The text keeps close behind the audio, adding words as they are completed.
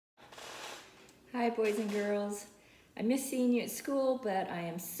Hi, boys and girls. I miss seeing you at school, but I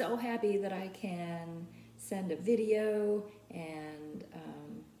am so happy that I can send a video and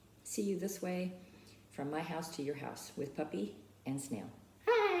see you this way from my house to your house with Puppy and Snail.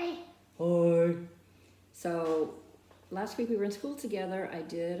 Hi. Hi. So last week we were in school together. I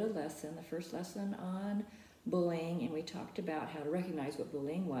did a lesson, the first lesson on bullying, and we talked about how to recognize what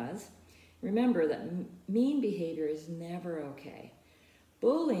bullying was. Remember that mean behavior is never okay.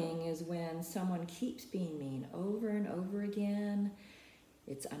 Bullying is when someone keeps being mean over and over again.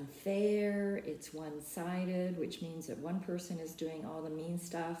 It's unfair, it's one-sided, which means that one person is doing all the mean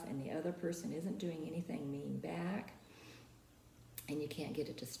stuff and the other person isn't doing anything mean back, and you can't get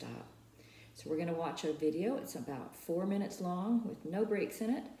it to stop. So we're gonna watch a video. It's about 4 minutes long with no breaks in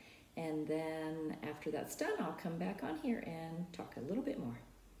it, and then after that's done, I'll come back on here and talk a little bit more.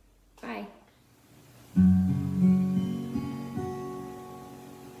 Bye.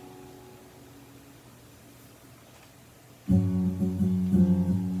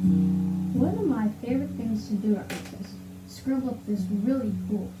 One of my favorite things to do at recess is scribble up this really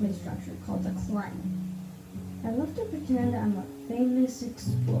cool play structure called the climb. I love to pretend I'm a famous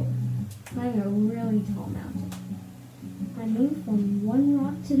explorer, climbing a really tall mountain. I move from one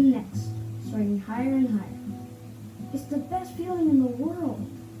rock to the next, soaring higher and higher. It's the best feeling in the world.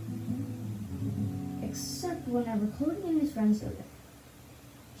 Except whenever Cody and his friends go there.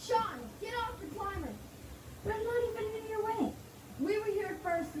 Sean, get off the climber! But I'm not even in your way. We were here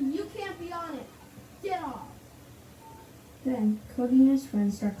first and you can't be on it. Get off! Then Cody and his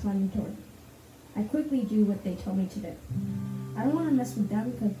friends start climbing toward me. I quickly do what they tell me to do. I don't want to mess with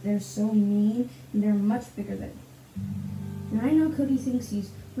them because they're so mean and they're much bigger than me. And I know Cody thinks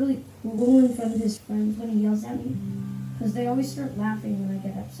he's really cool in front of his friends when he yells at me, because they always start laughing when I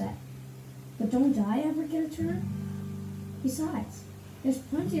get upset. But don't I ever get a turn? Besides, there's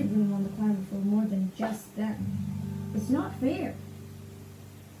plenty of room on the climber for more than just them. It's not fair.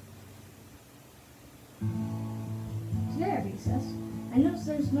 Today at recess, I notice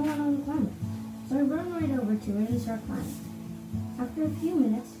there's no one on the climber, so I run right over to it and start climbing. After a few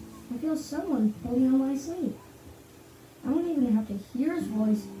minutes, I feel someone pulling on my sleeve. I don't even have to hear his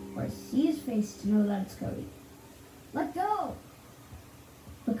voice or see his face to know that it's Cody. Let go!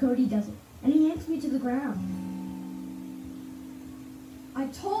 But Cody doesn't, and he yanks me to the ground. I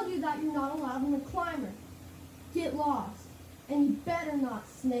told you that you're not allowed on the climber. Get lost. And you better not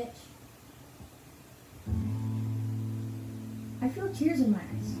snitch. I feel tears in my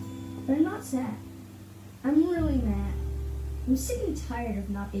eyes, but I'm not sad. I'm really mad. I'm sick and tired of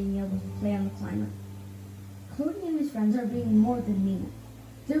not being able to play on the climber. Cody and his friends are being more than mean.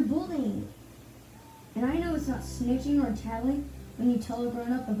 They're bullying me. And I know it's not snitching or tattling when you tell a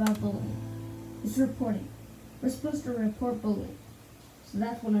grown-up about bullying. It's reporting. We're supposed to report bullying. So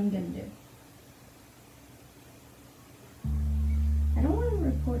that's what I'm going to do. I don't want to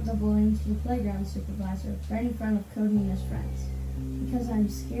report the bullying to the playground supervisor right in front of Cody and his friends, because I'm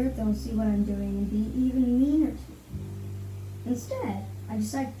scared they'll see what I'm doing and be even meaner to me. Instead, I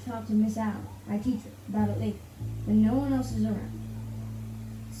decide to talk to Miss Allen, my teacher, about it later, when no one else is around.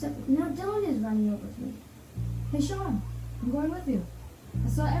 Except now Dylan is running over to me. Hey Sean, I'm going with you. I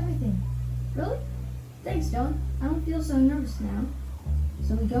saw everything. Really? Thanks, Dylan. I don't feel so nervous now.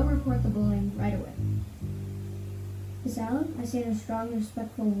 So we go report the bullying right away. Miss Allen, I say in a strong,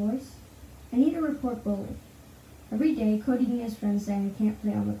 respectful voice, I need to report bullying. Every day, Cody and his friends say I can't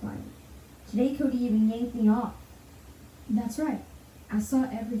play on the climber. Today, Cody even yanked me off. That's right. I saw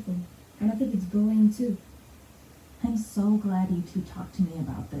everything, and I think it's bullying too. I'm so glad you two talked to me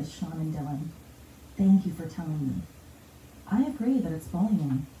about this, Sean and Dylan. Thank you for telling me. I agree that it's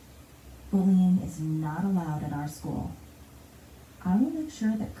bullying. Bullying is not allowed at our school. I will make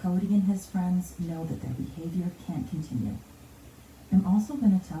sure that Cody and his friends know that their behavior can't continue. I'm also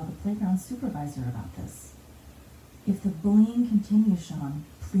going to tell the playground supervisor about this. If the bullying continues, Sean,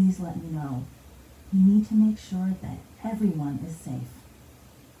 please let me know. We need to make sure that everyone is safe.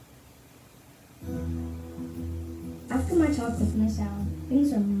 After my talk with Miss Allen,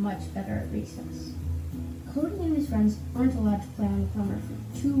 things are much better at recess. Cody and his friends aren't allowed to play on the climber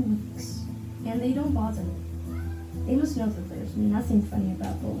for 2 weeks, and they don't bother me. They must know that there's nothing funny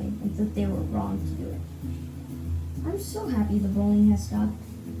about bullying and that they were wrong to do it. I'm so happy the bullying has stopped.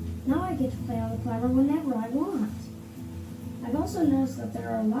 Now I get to play on the climber whenever I want. I've also noticed that there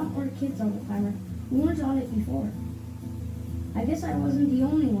are a lot more kids on the climber who weren't on it before. I guess I wasn't the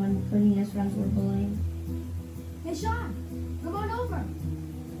only one Cody and his friends were bullying. Hey Sean, come on over.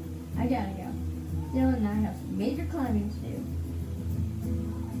 I gotta go. Dylan and I have some major climbing to do.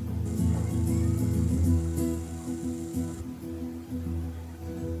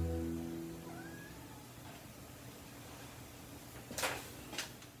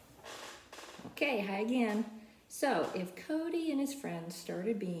 Okay, hi again. So if Cody and his friends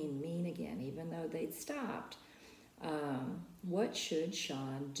started being mean again, even though they'd stopped, what should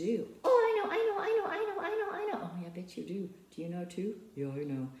Sean do? Oh, I know. Oh, yeah, I bet you do. Do you know too? Yeah, I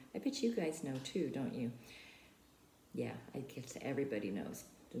know. I bet you guys know too, don't you? Yeah, I guess everybody knows.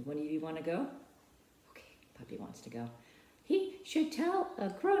 Does one of you want to go? Okay, Puppy wants to go. He should tell a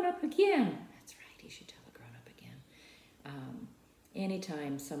grown-up again. That's right, he should tell a grown-up again.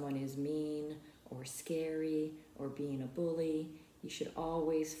 Anytime someone is mean or scary or being a bully, you should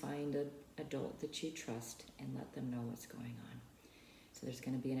always find an adult that you trust and let them know what's going on. So there's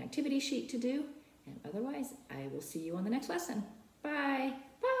going to be an activity sheet to do, and otherwise, I will see you on the next lesson. Bye.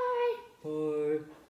 Bye. Bye.